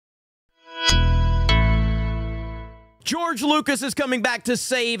George Lucas is coming back to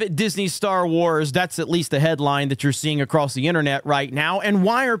save Disney Star Wars. That's at least the headline that you're seeing across the internet right now. And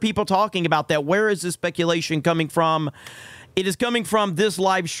why are people talking about that? Where is this speculation coming from? It is coming from this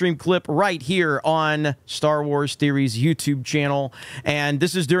live stream clip right here on Star Wars Theory's YouTube channel. And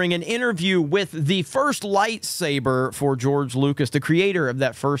this is during an interview with the first lightsaber for George Lucas, the creator of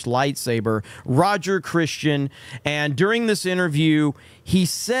that first lightsaber, Roger Christian. And during this interview, he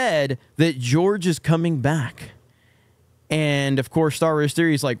said that George is coming back. And, of course, Star Wars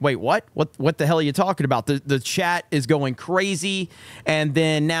Theory is like, wait, what? What the hell are you talking about? The chat is going crazy, and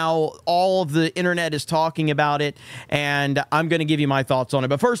then now all of the internet is talking about it, and I'm going to give you my thoughts on it.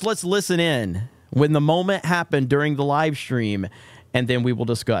 But first, let's listen in when the moment happened during the live stream, and then we will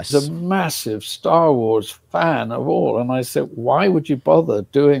discuss. He's a massive Star Wars fan of all, and I said, why would you bother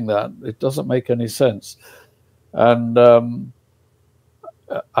doing that? It doesn't make any sense. And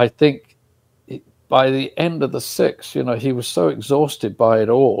I think by the end of the 6, you know, he was so exhausted by it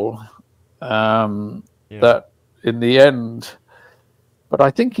all that in the end, but I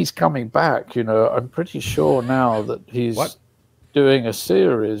think he's coming back, you know. I'm pretty sure now that he's doing a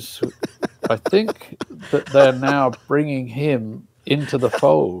series. I think that they're now bringing him into the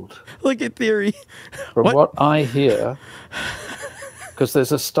fold. Look at Theory. From what I hear, because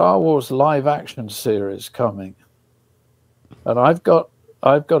there's a Star Wars live action series coming. And I've got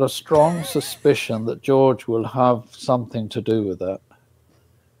a strong suspicion that George will have something to do with that.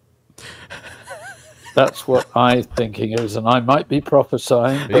 That's what I'm thinking is, and I might be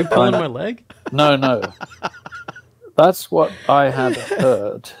prophesying. Are you pulling my leg? No. That's what I had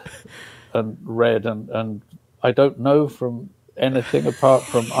heard and read, and I don't know from anything apart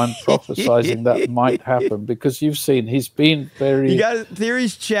from I'm prophesizing that might happen, because you've seen he's been very. You got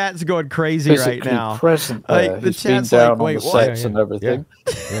Theory's chat's going crazy right now. Present there. Like, he's been down on the sets and everything.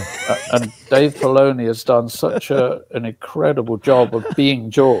 Yeah. And Dave Filoni has done such an incredible job of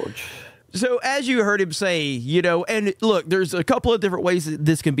being George. So as you heard him say, you know, and look, there's a couple of different ways that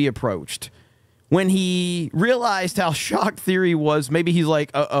this can be approached. When he realized how shocked Theory was, maybe he's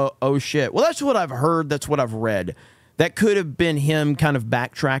like, oh shit. Well, that's what I've heard. That's what I've read. That could have been him kind of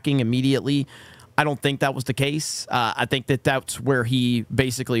backtracking immediately. I don't think that was the case. I think that that's where he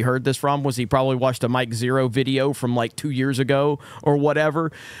basically heard this from, was he probably watched a Mike Zero video from like 2 years ago or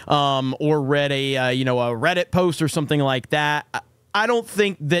whatever, or read a, you know, a Reddit post or something like that. I don't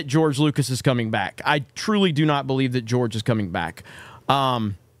think that George Lucas is coming back. I truly do not believe that George is coming back.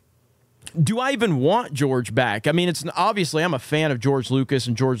 Do I even want George back? I mean, it's obviously I'm a fan of George Lucas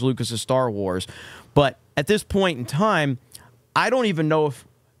and George Lucas's Star Wars, but at this point in time, I don't even know if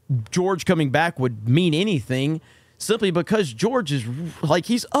George coming back would mean anything, simply because George is like,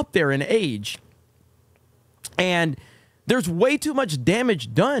 he's up there in age, and there's way too much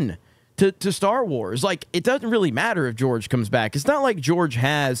damage done to Star Wars. Like, it doesn't really matter if George comes back. It's not like George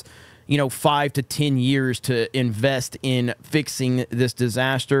has, you know, 5 to 10 years to invest in fixing this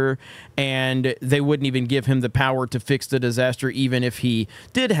disaster, and they wouldn't even give him the power to fix the disaster even if he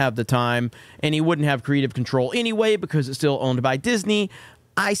did have the time, and he wouldn't have creative control anyway because it's still owned by Disney.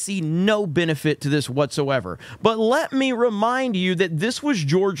 I see no benefit to this whatsoever. But let me remind you that this was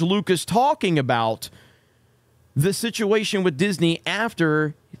George Lucas talking about the situation with Disney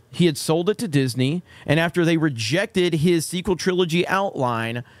after he had sold it to Disney and after they rejected his sequel trilogy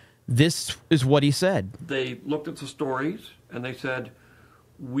outline. This is what he said. They looked at the stories and they said,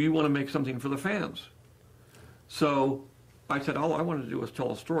 we want to make something for the fans. So I said, all I wanted to do was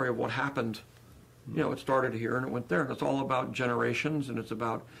tell a story of what happened. You know, it started here and it went there, and it's all about generations, and it's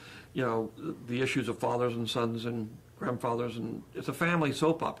about, you know, the issues of fathers and sons and grandfathers, and it's a family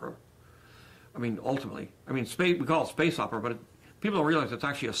soap opera. I mean, ultimately, I mean, we call it space opera, but people don't realize it's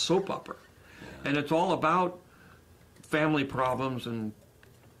actually a soap opera, and it's all about family problems and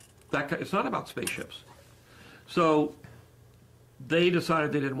that. It's not about spaceships. So they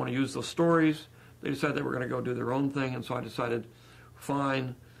decided they didn't want to use those stories. They decided they were going to go do their own thing, and so I decided,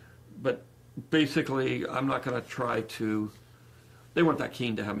 fine, but basically, I'm not going to try to. They weren't that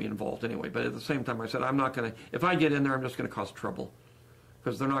keen to have me involved anyway. But at the same time, I said, I'm not going to. If I get in there, I'm just going to cause trouble,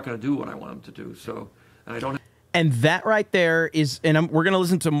 because they're not going to do what I want them to do. So, and I don't. And that right there is, and we're going to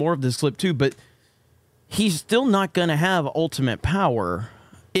listen to more of this clip too. But he's still not going to have ultimate power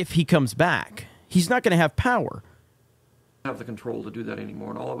if he comes back. He's not going to have power. Have the control to do that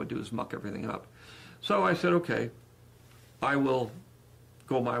anymore, and all I would do is muck everything up. So I said, okay, I will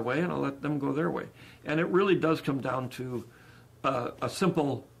go my way, and I'll let them go their way. And it really does come down to a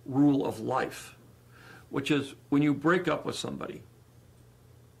simple rule of life, which is when you break up with somebody,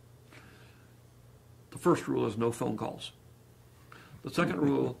 the first rule is no phone calls. The second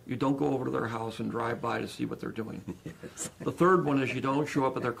rule, you don't go over to their house and drive by to see what they're doing. The third one is you don't show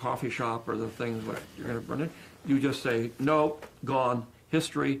up at their coffee shop or the things that you're going to run in. You just say, no, gone,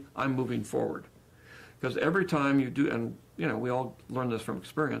 history, I'm moving forward. Because every time you do, and you know, we all learn this from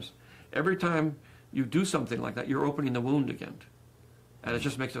experience, every time you do something like that, you're opening the wound again. And it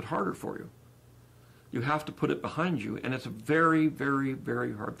just makes it harder for you. You have to put it behind you, and it's a very, very,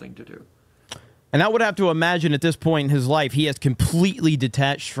 very hard thing to do. And I would have to imagine at this point in his life, he has completely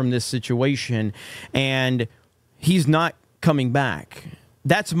detached from this situation, and he's not coming back.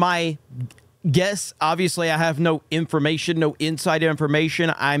 That's my guess. Obviously, I have no information, no inside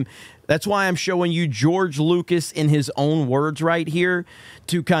information. That's why I'm showing you George Lucas in his own words right here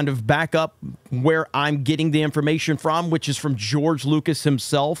to kind of back up where I'm getting the information from, which is from George Lucas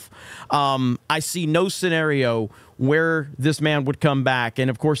himself. I see no scenario where this man would come back. And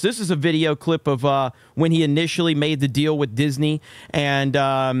of course, this is a video clip of when he initially made the deal with Disney and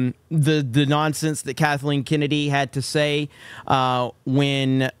the nonsense that Kathleen Kennedy had to say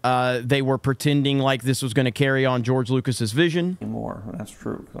when they were pretending like this was going to carry on George Lucas's vision. Anymore. That's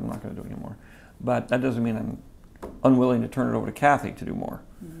true, because I'm not going to do it anymore. But that doesn't mean I'm unwilling to turn it over to Kathy to do more.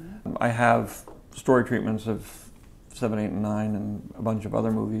 Mm-hmm. I have story treatments of 7, 8, and 9 and a bunch of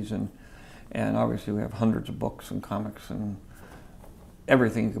other movies, and obviously we have hundreds of books and comics and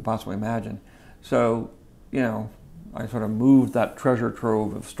everything you could possibly imagine. So, you know, I sort of moved that treasure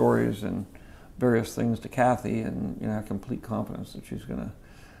trove of stories and various things to Kathy, and you know, I have complete confidence that she's going to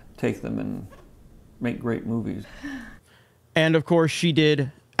take them and make great movies. And of course, she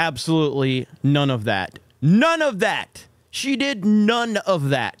did absolutely none of that. None of that. She did none of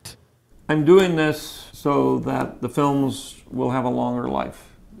that. I'm doing this so that the films will have a longer life,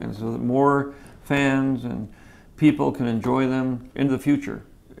 and so that more fans and people can enjoy them into the future.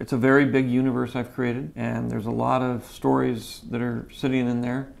 It's a very big universe I've created, and there's a lot of stories that are sitting in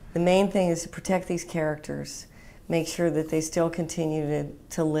there. The main thing is to protect these characters, make sure that they still continue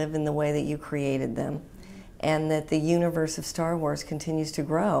to live in the way that you created them, and that the universe of Star Wars continues to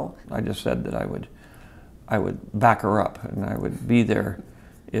grow. I just said that I would back her up, and I would be there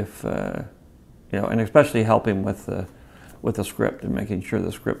if, you know, and especially help him with the script and making sure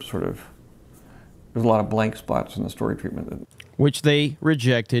the script sort of, there's a lot of blank spots in the story treatment. Which they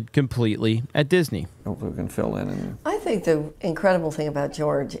rejected completely at Disney. Hopefully we can fill in. And I think the incredible thing about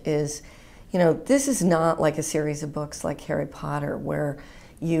George is, you know, this is not like a series of books like Harry Potter where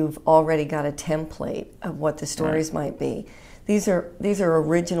you've already got a template of what the stories might be. These are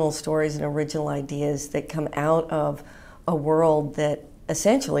original stories and original ideas that come out of a world that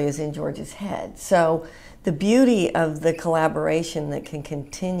essentially is in George's head. So the beauty of the collaboration that can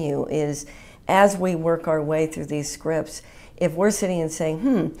continue is as we work our way through these scripts, if we're sitting and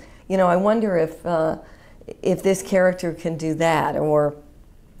saying, you know, I wonder if this character can do that, or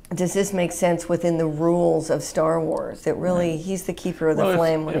does this make sense within the rules of Star Wars? That really, he's the keeper of the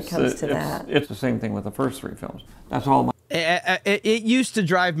flame when it comes to that. It's the same thing with the first 3 films. That's all. It used to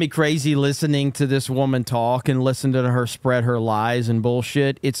drive me crazy listening to this woman talk and listen to her spread her lies and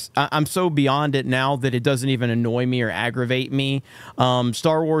bullshit. I'm so beyond it now that it doesn't even annoy me or aggravate me.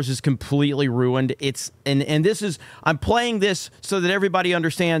 Star Wars is completely ruined. And this is, I'm playing this so that everybody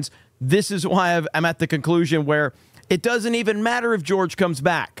understands. This is why I'm at the conclusion where it doesn't even matter if George comes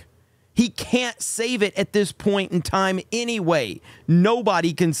back. He can't save it at this point in time anyway.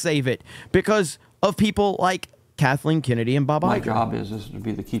 Nobody can save it because of people like Kathleen Kennedy and Bob Iger. My job is to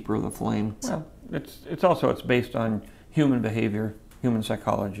be the keeper of the flame. Well, it's based on human behavior, human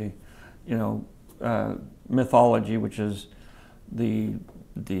psychology, you know, mythology, which is the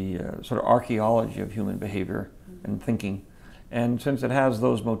sort of archaeology of human behavior and thinking. And since it has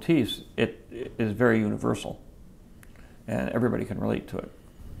those motifs, it is very universal, and everybody can relate to it.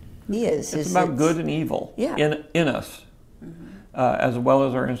 It's about good and evil in us, as well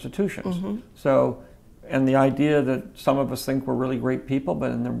as our institutions. So. And the idea that some of us think we're really great people,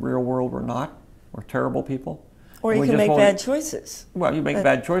 but in the real world we're not. We're terrible people. Or you can make bad choices. Well, you make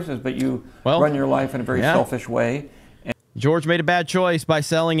bad choices, but you run your life in a very selfish way. And George made a bad choice by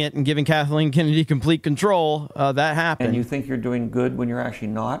selling it and giving Kathleen Kennedy complete control. That happened. And you think you're doing good when you're actually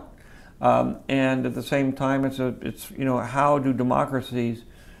not. And at the same time, it's you know, how do democracies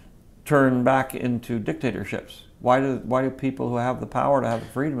turn back into dictatorships? Why do people who have the power to have the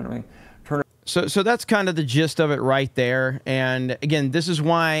freedom and everything turn? So that's kind of the gist of it right there. And again, this is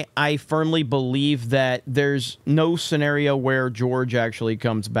why I firmly believe that there's no scenario where George actually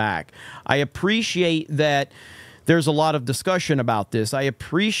comes back. I appreciate that there's a lot of discussion about this. I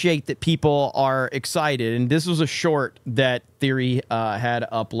appreciate that people are excited. And this was a short that Theory had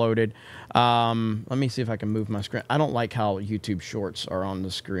uploaded. Let me see if I can move my screen. I don't like how YouTube Shorts are on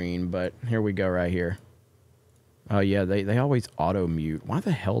the screen, but here we go right here. Oh, yeah, they always auto-mute. Why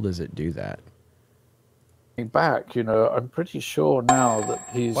the hell does it do that? Back, you know, I'm pretty sure now that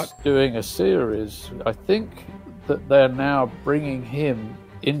he's doing a series. I think that they're now bringing him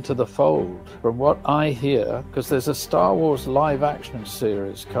into the fold, from what I hear, because there's a Star Wars live-action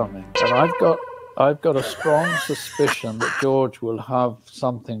series coming, and I've got a strong suspicion that George will have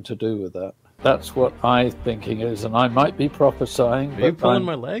something to do with that. That's what I'm thinking is, and I might be prophesying. Are you pulling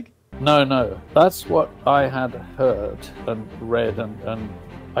my leg? No. That's what I had heard and read, and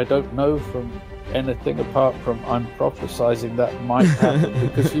I don't know from anything apart from I'm prophesizing that might happen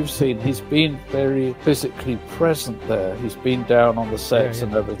because you've seen he's been very physically present there. He's been down on the sets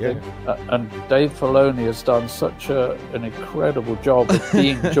and everything. And Dave Filoni has done such an incredible job of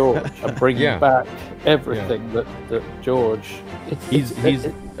being George and bringing back everything that George.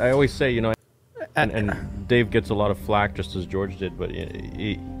 I always say, you know, and Dave gets a lot of flack just as George did, but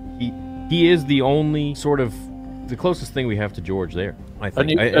he is the only sort of the closest thing we have to George there. I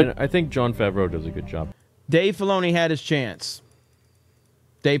think. I think Jon Favreau does a good job. Dave Filoni had his chance.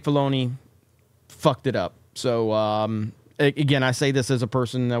 Dave Filoni fucked it up. So again, I say this as a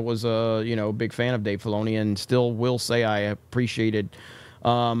person that was a big fan of Dave Filoni and still will say I appreciated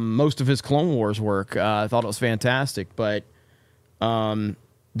most of his Clone Wars work. I thought it was fantastic, but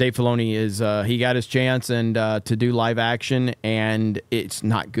Dave Filoni is he got his chance and to do live action, and it's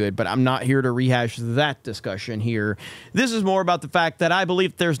not good. But I'm not here to rehash that discussion here. This is more about the fact that I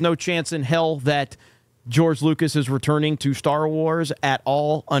believe there's no chance in hell that George Lucas is returning to Star Wars at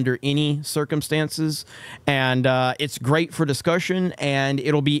all under any circumstances. And it's great for discussion, and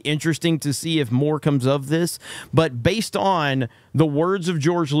it'll be interesting to see if more comes of this. But based on the words of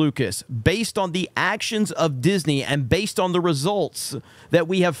George Lucas, based on the actions of Disney, and based on the results that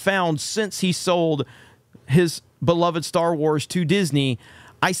we have found since he sold his beloved Star Wars to Disney,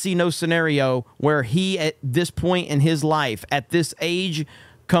 I see no scenario where he, at this point in his life, at this age,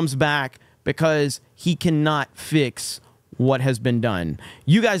 comes back, because he cannot fix what has been done.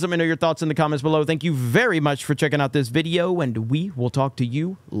 You guys let me know your thoughts in the comments below. Thank you very much for checking out this video, and we will talk to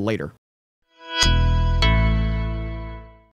you later.